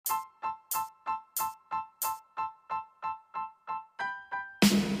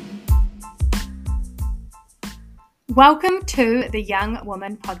Welcome to the Young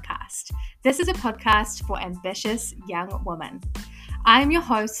Woman Podcast. This is a podcast for ambitious young women. I'm your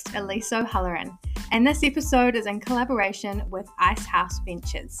host, Elise O'Halloran, and this episode is in collaboration with Icehouse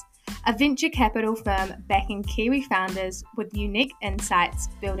Ventures, a venture capital firm backing Kiwi founders with unique insights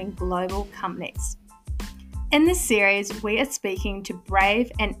building global companies. In this series, we are speaking to brave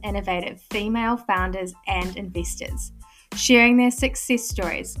and innovative female founders and investors, sharing their success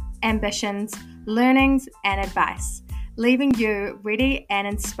stories, ambitions, learnings, and advice, leaving you ready and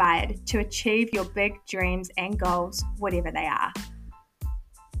inspired to achieve your big dreams and goals, whatever they are.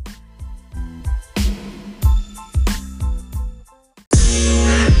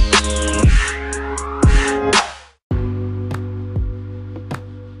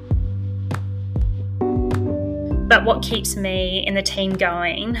 But what keeps me and the team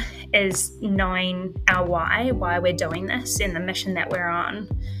going is knowing our why we're doing this and the mission that we're on.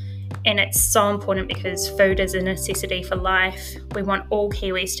 And it's so important because food is a necessity for life. We want all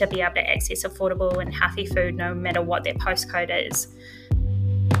Kiwis to be able to access affordable and healthy food no matter what their postcode is.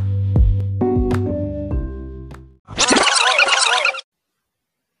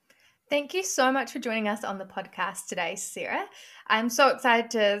 Thank you so much for joining us on the podcast today, Sarah. I'm so excited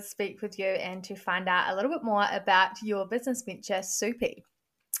to speak with you and to find out a little bit more about your business venture, Soupy.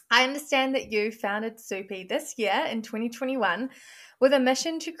 I understand that you founded Soupy this year in 2021 with a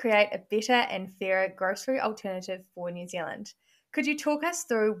mission to create a better and fairer grocery alternative for New Zealand. Could you talk us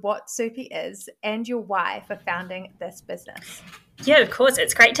through what Soupy is and your why for founding this business? Yeah, of course.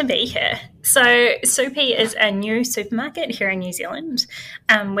 It's great to be here. So Soupy is a new supermarket here in New Zealand.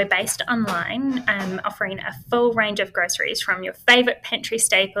 We're based online, offering a full range of groceries from your favourite pantry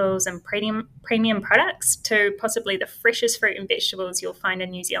staples and premium products to possibly the freshest fruit and vegetables you'll find in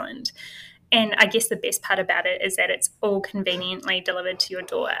New Zealand. And I guess the best part about it is that it's all conveniently delivered to your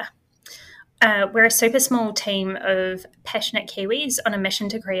door. We're a super small team of passionate Kiwis on a mission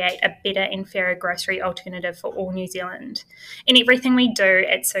to create a better and fairer grocery alternative for all New Zealand. And everything we do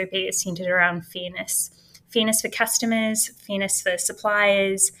at Soupy is centred around fairness. Fairness for customers, fairness for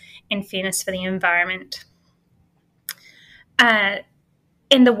suppliers, and fairness for the environment. And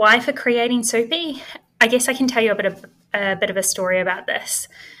the why for creating Soupy, I guess I can tell you a bit of a story about this.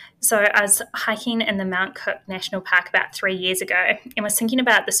 So I was hiking in the Mount Cook National Park about 3 years ago and was thinking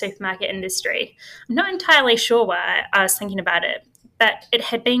about the supermarket industry. I'm not entirely sure why I was thinking about it, but it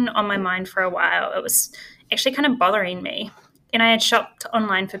had been on my mind for a while. It was actually kind of bothering me. And I had shopped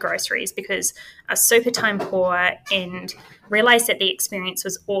online for groceries because I was super time poor and realised that the experience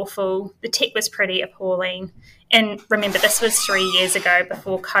was awful. The tech was pretty appalling. And remember, this was 3 years ago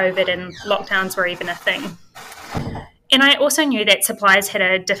before COVID and lockdowns were even a thing. And I also knew that suppliers had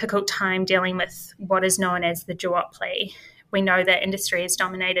a difficult time dealing with what is known as the duopoly. We know that industry is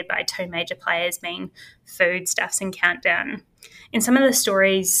dominated by two major players, being Foodstuffs and Countdown. And some of the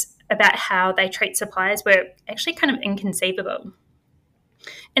stories about how they treat suppliers were actually kind of inconceivable.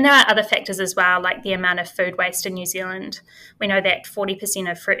 And there are other factors as well, like the amount of food waste in New Zealand. We know that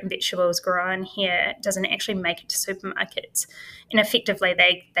 40% of fruit and vegetables grown here doesn't actually make it to supermarkets, and effectively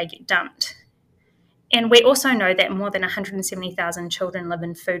they get dumped. And we also know that more than 170,000 children live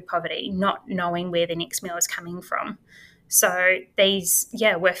in food poverty, not knowing where their next meal is coming from. So these,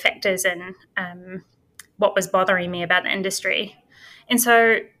 were factors in what was bothering me about the industry. And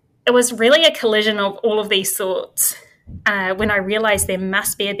so it was really a collision of all of these thoughts when I realised there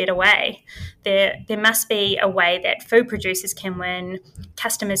must be a better way. There must be a way that food producers can win,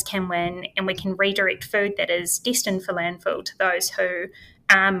 customers can win, and we can redirect food that is destined for landfill to those who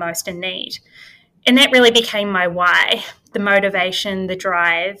are most in need. And that really became my why, the motivation, the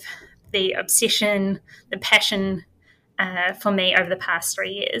drive, the obsession, the passion for me over the past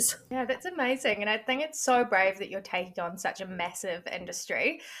 3 years. Yeah, that's amazing. And I think it's so brave that you're taking on such a massive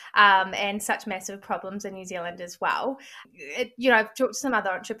industry and such massive problems in New Zealand as well. I've talked to some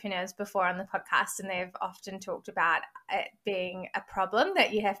other entrepreneurs before on the podcast, and they've often talked about it being a problem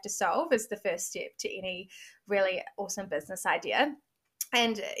that you have to solve as the first step to any really awesome business idea.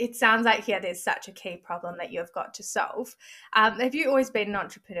 And it sounds like here there's such a key problem that you've got to solve. Have you always been an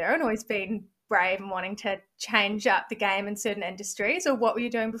entrepreneur and always been brave and wanting to change up the game in certain industries, or what were you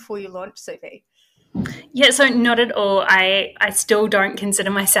doing before you launched Soupy? Yeah, so not at all. I still don't consider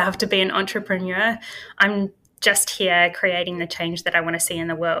myself to be an entrepreneur. I'm just here creating the change that I want to see in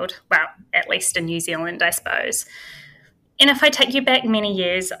the world. Well, at least in New Zealand, I suppose. And if I take you back many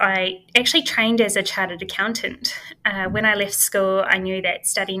years, I actually trained as a chartered accountant. When I left school, I knew that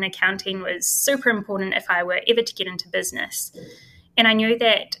studying accounting was super important if I were ever to get into business. And I knew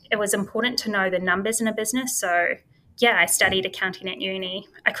that it was important to know the numbers in a business. So I studied accounting at uni.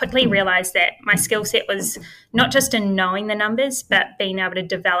 I quickly realised that my skill set was not just in knowing the numbers, but being able to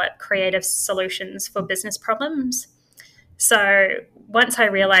develop creative solutions for business problems. So once I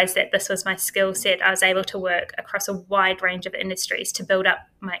realised that this was my skill set, I was able to work across a wide range of industries to build up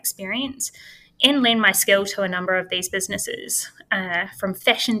my experience and lend my skill to a number of these businesses, from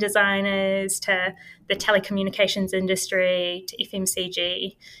fashion designers to the telecommunications industry to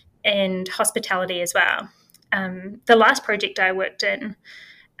FMCG and hospitality as well. The last project I worked in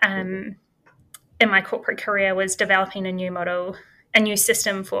my corporate career was developing a new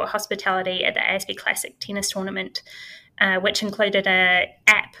system for hospitality at the ASB Classic tennis tournament, which included an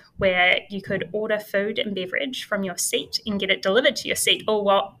app where you could order food and beverage from your seat and get it delivered to your seat, all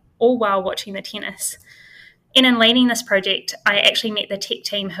while watching the tennis. And in leading this project, I actually met the tech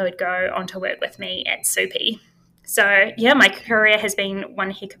team who would go on to work with me at Soupy. So, my career has been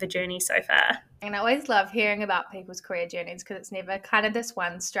one heck of a journey so far. And I always love hearing about people's career journeys because it's never kind of this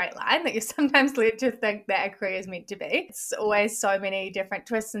one straight line that you're sometimes led to think that a career is meant to be. It's always so many different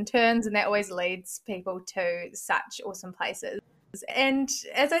twists and turns, and that always leads people to such awesome places. And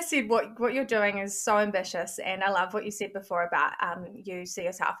as I said, what you're doing is so ambitious, and I love what you said before about you see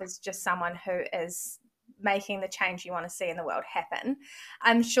yourself as just someone who is making the change you want to see in the world happen.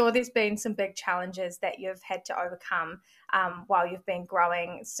 I'm sure there's been some big challenges that you've had to overcome while you've been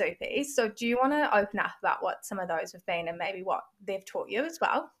growing Soupy. So do you want to open up about what some of those have been and maybe what they've taught you as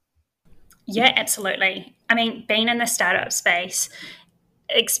well? Yeah, absolutely. I mean, being in the startup space,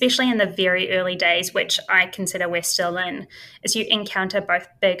 especially in the very early days, which I consider we're still in, is you encounter both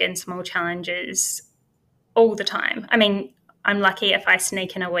big and small challenges all the time. I mean, I'm lucky if I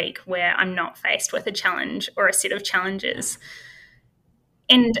sneak in a week where I'm not faced with a challenge or a set of challenges.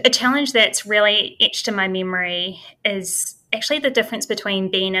 And a challenge that's really etched in my memory is actually the difference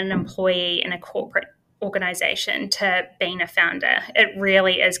between being an employee in a corporate organization to being a founder. It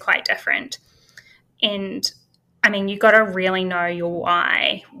really is quite different. And I mean, you've got to really know your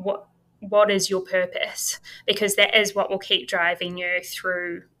why. What is your purpose? Because that is what will keep driving you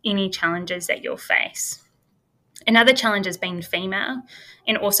through any challenges that you'll face. Another challenge is being female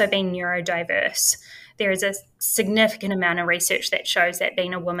and also being neurodiverse. There is a significant amount of research that shows that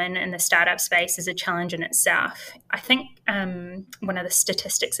being a woman in the startup space is a challenge in itself. I think one of the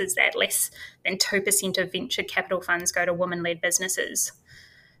statistics is that less than 2% of venture capital funds go to women-led businesses.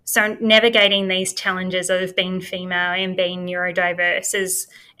 So navigating these challenges of being female and being neurodiverse is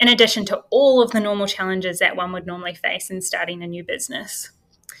in addition to all of the normal challenges that one would normally face in starting a new business.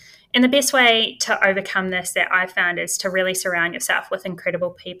 And the best way to overcome this that I've found is to really surround yourself with incredible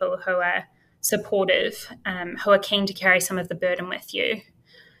people who are supportive, who are keen to carry some of the burden with you.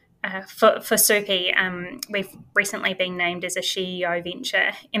 For Soupy, we've recently been named as a CEO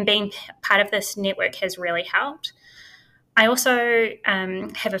venture, and being part of this network has really helped. I also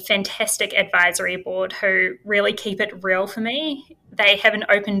have a fantastic advisory board who really keep it real for me. They have an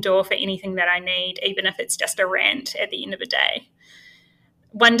open door for anything that I need, even if it's just a rant at the end of the day.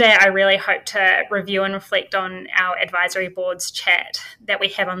 One day I really hope to review and reflect on our advisory board's chat that we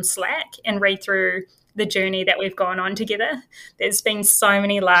have on Slack and read through the journey that we've gone on together. There's been so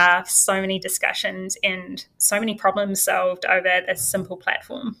many laughs, so many discussions, and so many problems solved over this simple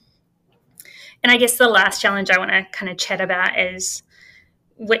platform. And I guess the last challenge I want to kind of chat about is,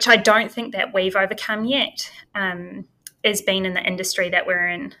 which I don't think that we've overcome yet, is being in the industry that we're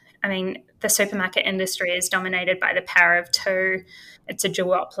in. I mean, the supermarket industry is dominated by the power of two. It's a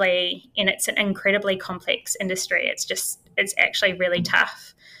duopoly, and it's an incredibly complex industry. It's actually really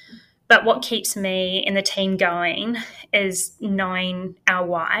tough. But what keeps me and the team going is knowing our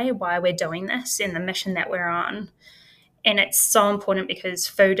why we're doing this and the mission that we're on. And it's so important because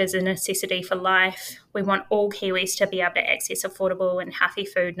food is a necessity for life. We want all Kiwis to be able to access affordable and healthy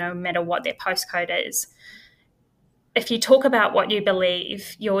food no matter what their postcode is. If you talk about what you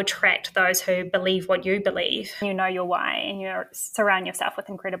believe, you'll attract those who believe what you believe. You know your why and you surround yourself with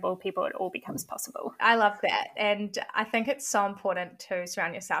incredible people. It all becomes possible. I love that. And I think it's so important to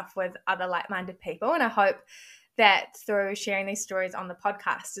surround yourself with other like-minded people. And I hope that through sharing these stories on the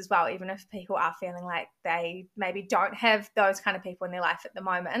podcast as well, even if people are feeling like they maybe don't have those kind of people in their life at the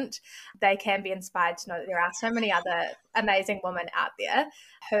moment, they can be inspired to know that there are so many other amazing women out there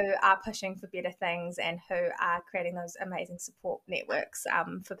who are pushing for better things and who are creating those amazing support networks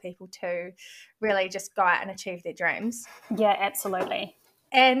for people to really just go out and achieve their dreams. Yeah, absolutely.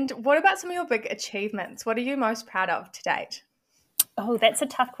 And what about some of your big achievements? What are you most proud of to date? Oh, that's a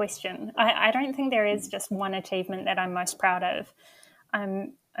tough question. I don't think there is just one achievement that I'm most proud of.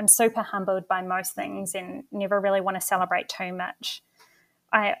 I'm super humbled by most things and never really want to celebrate too much.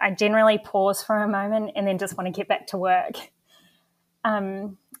 I generally pause for a moment and then just want to get back to work.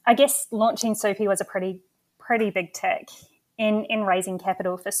 I guess launching Soupy was a pretty big tick in raising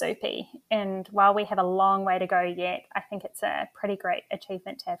capital for Soupy. And while we have a long way to go yet, I think it's a pretty great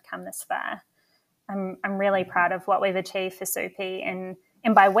achievement to have come this far. I'm really proud of what we've achieved for Soupy, and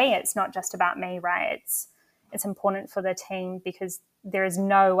by we, it's not just about me, right? It's important for the team, because there is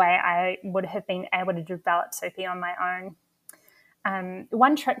no way I would have been able to develop Soupy on my own.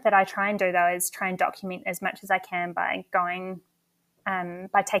 One trick that I try and do, though, is try and document as much as I can by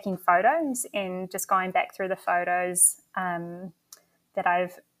taking photos and just going back through the photos that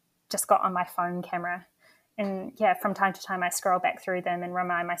I've just got on my phone camera. And yeah, from time to time I scroll back through them and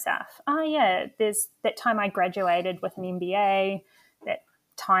remind myself, oh yeah, there's that time I graduated with an MBA, that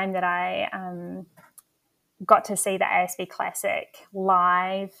time that I got to see the ASB Classic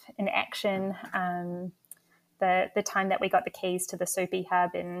live in action, the time that we got the keys to the Soupy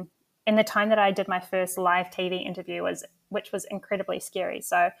Hub, and the time that I did my first live TV interview, which was incredibly scary.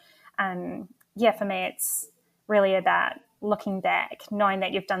 So yeah, for me, it's really about looking back, knowing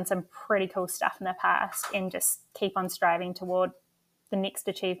that you've done some pretty cool stuff in the past, and just keep on striving toward the next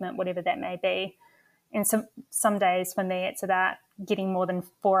achievement, whatever that may be. And some days for me, it's about getting more than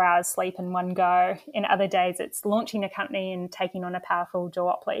 4 hours sleep in one go. And other days it's launching a company and taking on a powerful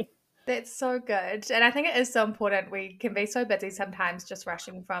duopoly. That's so good. And I think it is so important. We can be so busy sometimes just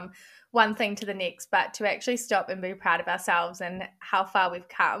rushing from one thing to the next, but to actually stop and be proud of ourselves and how far we've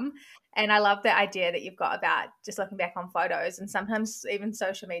come. And I love the idea that you've got about just looking back on photos, and sometimes even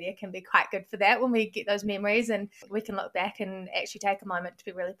social media can be quite good for that, when we get those memories and we can look back and actually take a moment to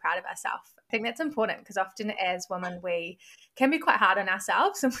be really proud of ourselves. I think that's important, because often as women we can be quite hard on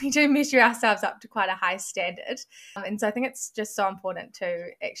ourselves, and we do measure ourselves up to quite a high standard. And so I think it's just so important to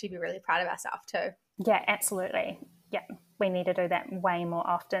actually be really proud of ourselves too. Yeah, absolutely. Yeah, we need to do that way more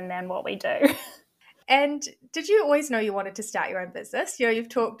often than what we do. And did you always know you wanted to start your own business? You know, you've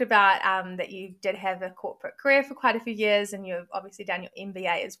talked about that you did have a corporate career for quite a few years, and you've obviously done your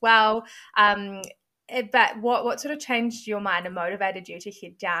MBA as well. But what sort of changed your mind and motivated you to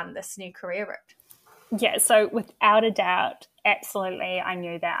head down this new career route? Yeah, so without a doubt, absolutely, I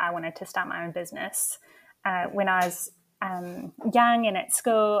knew that I wanted to start my own business. When I was young and at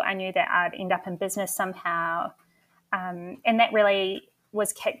school, I knew that I'd end up in business somehow. And that really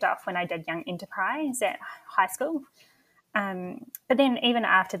was kicked off when I did Young Enterprise at high school. But then even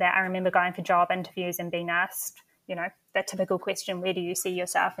after that, I remember going for job interviews and being asked, the typical question, where do you see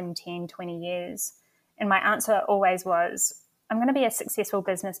yourself in 10, 20 years? And my answer always was, I'm going to be a successful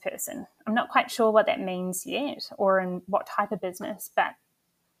business person. I'm not quite sure what that means yet, or in what type of business, but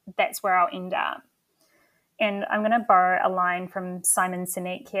that's where I'll end up. And I'm going to borrow a line from Simon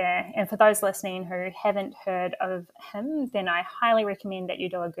Sinek here. And for those listening who haven't heard of him, then I highly recommend that you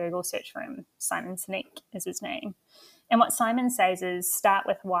do a Google search for him. Simon Sinek is his name. And what Simon says is, start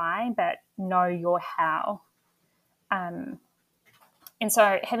with why, but know your how. And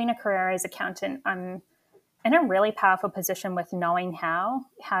so having a career as accountant, I'm in a really powerful position with knowing how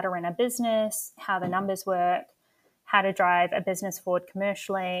to run a business, how the numbers work, how to drive a business forward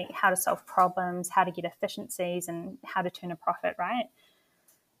commercially, how to solve problems, how to get efficiencies, and how to turn a profit, right?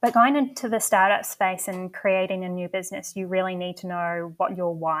 But going into the startup space and creating a new business, you really need to know what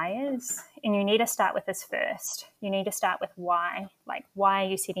your why is. And you need to start with this first. You need to start with why. Like, why are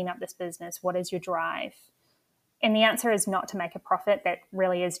you setting up this business? What is your drive? And the answer is not to make a profit. That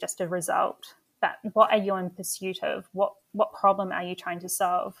really is just a result. But what are you in pursuit of? What problem are you trying to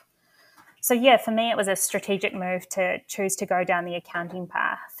solve? So yeah, for me, it was a strategic move to choose to go down the accounting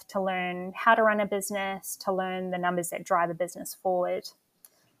path, to learn how to run a business, to learn the numbers that drive a business forward.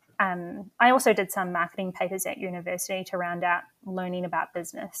 I also did some marketing papers at university to round out learning about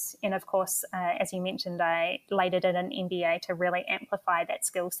business. And of course, as you mentioned, I later did an MBA to really amplify that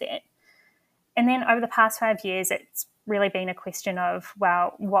skill set. And then over the past 5 years, it's really been a question of,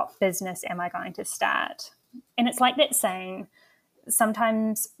 well, what business am I going to start? And it's like that saying,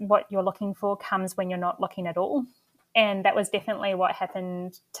 sometimes what you're looking for comes when you're not looking at all. And that was definitely what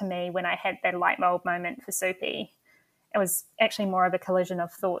happened to me when I had that light bulb moment for Soupy. It was actually more of a collision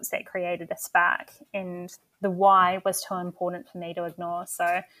of thoughts that created a spark, and the why was too important for me to ignore.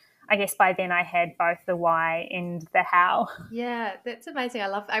 So I guess by then I had both the why and the how. Yeah, that's amazing.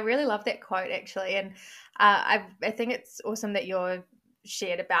 I really love that quote, actually. And I think it's awesome that you're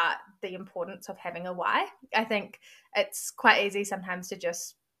shared about the importance of having a why. I think it's quite easy sometimes to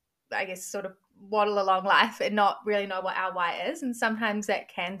just, I guess, sort of waddle along life and not really know what our why is. And sometimes that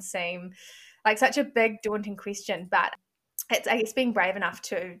can seem like such a big, daunting question, but it's, I guess, being brave enough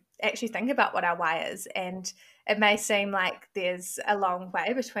to actually think about what our why is and it may seem like there's a long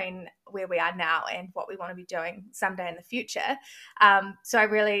way between where we are now and what we want to be doing someday in the future. So I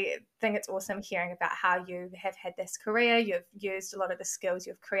really think it's awesome hearing about how you have had this career, you've used a lot of the skills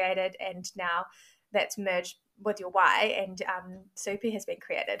you've created, and now that's merged with your why, and Soupy has been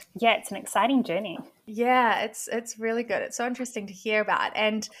created. Yeah, it's an exciting journey. Yeah, it's really good. It's so interesting to hear about.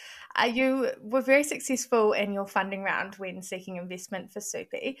 And you were very successful in your funding round when seeking investment for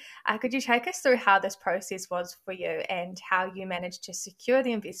Soupy. Could you take us through how this process was for you and how you managed to secure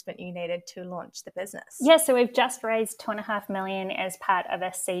the investment you needed to launch the business? Yeah, so we've just raised $2.5 million as part of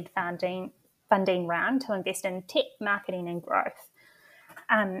a seed funding round to invest in tech, marketing, and growth.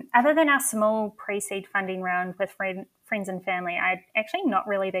 Other than our small pre-seed funding round with friends and family, I'd actually not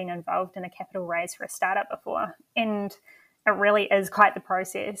really been involved in a capital raise for a startup before. And it really is quite the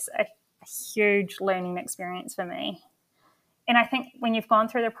process, a huge learning experience for me. And I think when you've gone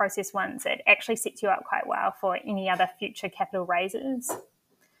through the process once, it actually sets you up quite well for any other future capital raises.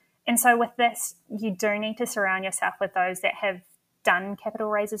 And so with this, you do need to surround yourself with those that have done capital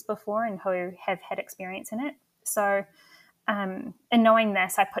raises before and who have had experience in it. So in knowing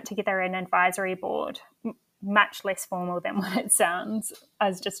this, I put together an advisory board, much less formal than what it sounds. I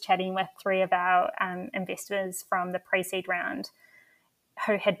was just chatting with 3 of our investors from the pre-seed round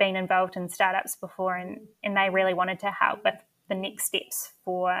who had been involved in startups before, and they really wanted to help with the next steps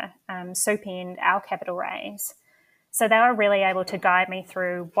for Soupy and our capital raise. So they were really able to guide me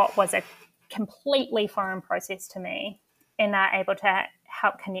through what was a completely foreign process to me, and they're able to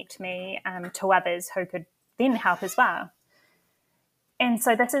help connect me to others who could then help as well. And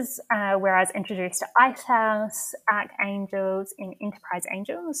so this is where I was introduced to Icehouse, Archangels, and Enterprise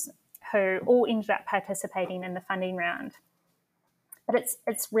Angels, who all ended up participating in the funding round. But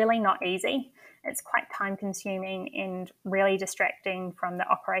it's really not easy. It's quite time-consuming and really distracting from the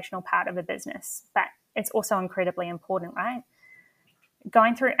operational part of a business. But it's also incredibly important, right?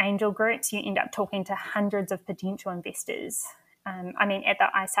 Going through angel groups, you end up talking to hundreds of potential investors. At the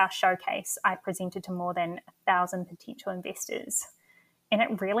Icehouse showcase, I presented to more than 1,000 potential investors. And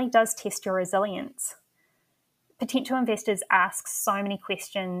it really does test your resilience. Potential investors ask so many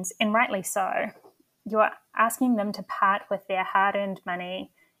questions, and rightly so. You're asking them to part with their hard-earned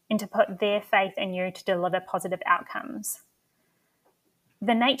money and to put their faith in you to deliver positive outcomes.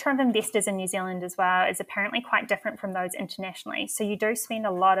 The nature of investors in New Zealand as well is apparently quite different from those internationally. So you do spend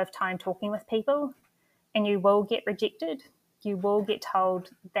a lot of time talking with people, and you will get rejected. You will get told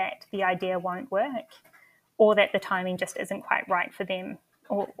that the idea won't work, or that the timing just isn't quite right for them,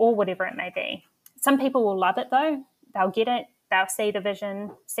 or whatever it may be. Some people will love it though. They'll get it, they'll see the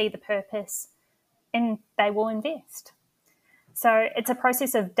vision, see the purpose, and they will invest. So it's a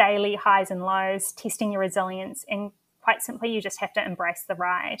process of daily highs and lows, testing your resilience, and quite simply, you just have to embrace the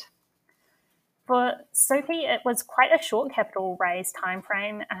ride. For Soupy, it was quite a short capital raise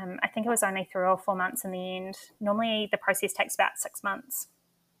timeframe. I think it was only 3 or 4 months in the end. Normally, the process takes about 6 months.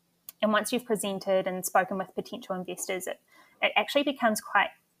 And once you've presented and spoken with potential investors, it actually becomes quite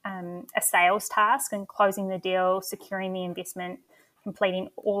a sales task, and closing the deal, securing the investment, completing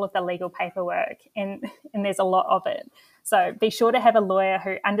all of the legal paperwork, and there's a lot of it. So be sure to have a lawyer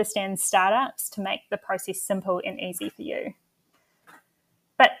who understands startups to make the process simple and easy for you.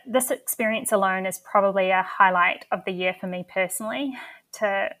 But this experience alone is probably a highlight of the year for me personally,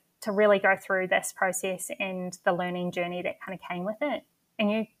 to really go through this process and the learning journey that kind of came with it.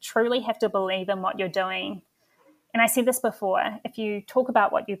 And you truly have to believe in what you're doing. And I said this before, if you talk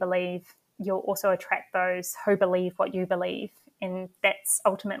about what you believe, you'll also attract those who believe what you believe. And that's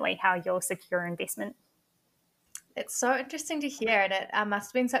ultimately how you'll secure investment. It's so interesting to hear, and it must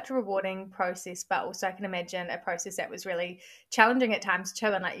have been such a rewarding process, but also I can imagine a process that was really challenging at times too,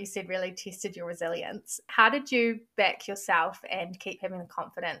 and like you said, really tested your resilience. How did you back yourself and keep having the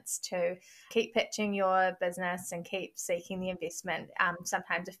confidence to keep pitching your business and keep seeking the investment,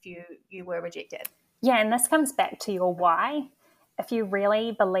 sometimes if you were rejected? Yeah, and this comes back to your why. If you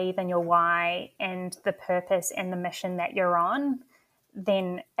really believe in your why and the purpose and the mission that you're on,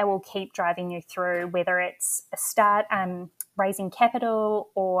 then it will keep driving you through, whether it's a start raising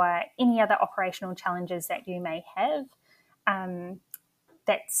capital or any other operational challenges that you may have.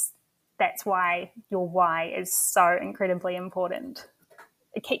 That's why your why is so incredibly important.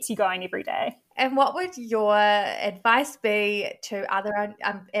 It keeps you going every day. And what would your advice be to other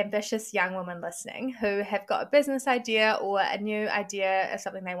ambitious young women listening who have got a business idea or a new idea of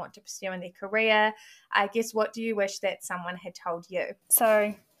something they want to pursue in their career? I guess, what do you wish that someone had told you?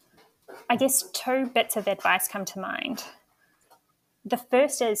 So I guess 2 bits of advice come to mind. The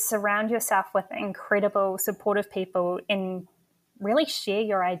first is surround yourself with incredible, supportive people and really share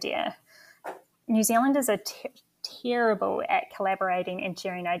your idea. New Zealanders are terrible at collaborating and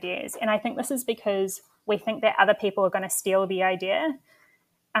sharing ideas. And I think this is because we think that other people are going to steal the idea.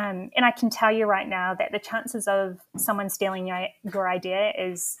 And I can tell you right now that the chances of someone stealing your idea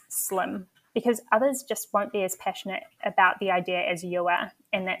is slim, because others just won't be as passionate about the idea as you are.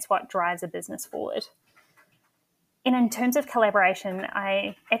 And that's what drives a business forward. And in terms of collaboration,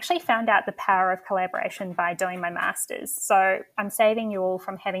 I actually found out the power of collaboration by doing my master's. So I'm saving you all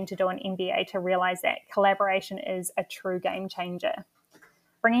from having to do an MBA to realize that collaboration is a true game changer.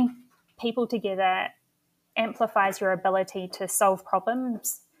 Bringing people together amplifies your ability to solve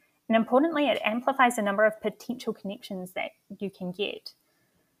problems. And importantly, it amplifies the number of potential connections that you can get.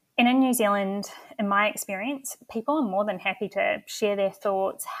 And in New Zealand, in my experience, people are more than happy to share their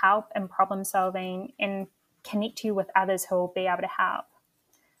thoughts, help in problem solving, and connect you with others who will be able to help.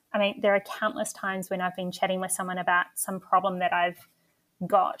 I mean, there are countless times when I've been chatting with someone about some problem that I've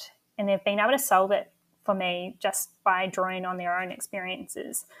got, and they've been able to solve it for me just by drawing on their own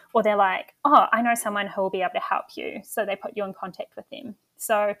experiences. Or they're like, oh, I know someone who will be able to help you. So they put you in contact with them.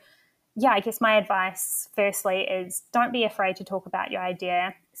 So yeah, I guess my advice firstly is don't be afraid to talk about your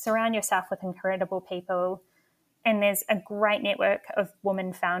idea. Surround yourself with incredible people. And there's a great network of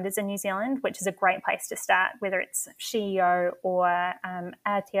women founders in New Zealand, which is a great place to start, whether it's CEO or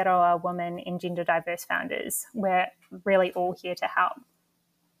Aotearoa women and gender diverse founders. We're really all here to help.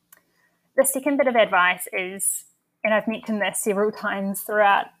 The second bit of advice is, and I've mentioned this several times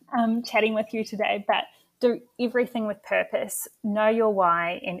throughout chatting with you today, but do everything with purpose, know your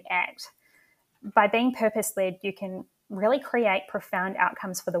why and act. By being purpose-led, you can really create profound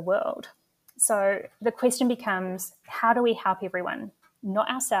outcomes for the world. So the question becomes, how do we help everyone? Not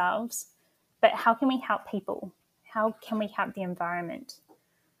ourselves, but how can we help people? How can we help the environment?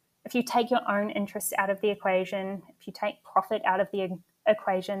 If you take your own interests out of the equation, if you take profit out of the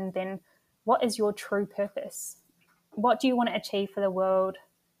equation, then what is your true purpose? What do you want to achieve for the world?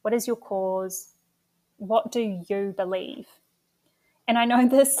 What is your cause? What do you believe? And I know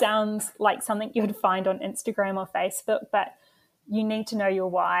this sounds like something you'd find on Instagram or Facebook, but you need to know your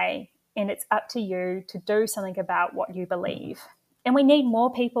why. And it's up to you to do something about what you believe. And we need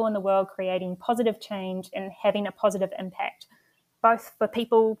more people in the world creating positive change and having a positive impact, both for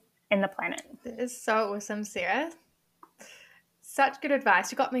people and the planet. That is so awesome, Sarah. Such good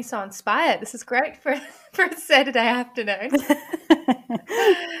advice. You got me so inspired. This is great for a Saturday afternoon.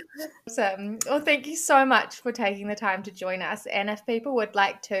 Awesome. Well, thank you so much for taking the time to join us. And if people would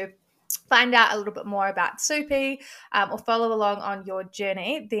like to find out a little bit more about Soupy or follow along on your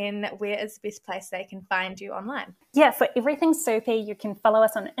journey, then where is the best place they can find you online? Yeah, for everything Soupy, you can follow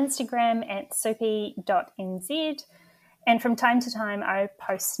us on Instagram at soupy.nz. And from time to time, I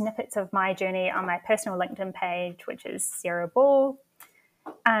post snippets of my journey on my personal LinkedIn page, which is Sarah Ball.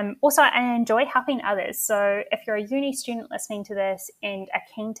 Also, I enjoy helping others. So if you're a uni student listening to this and are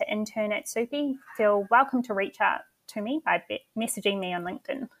keen to intern at Soupy, feel welcome to reach out to me by messaging me on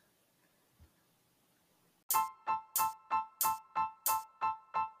LinkedIn.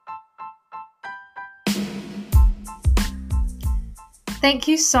 Thank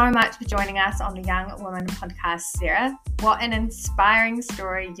you so much for joining us on the Young Woman podcast, Sarah. What an inspiring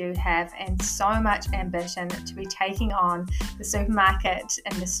story you have, and so much ambition to be taking on the supermarket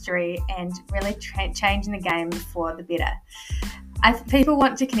industry and really changing the game for the better. If people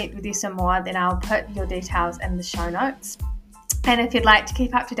want to connect with you some more, then I'll put your details in the show notes. And if you'd like to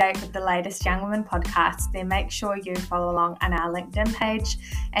keep up to date with the latest Young Women podcasts, then make sure you follow along on our LinkedIn page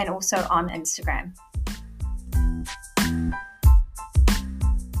and also on Instagram.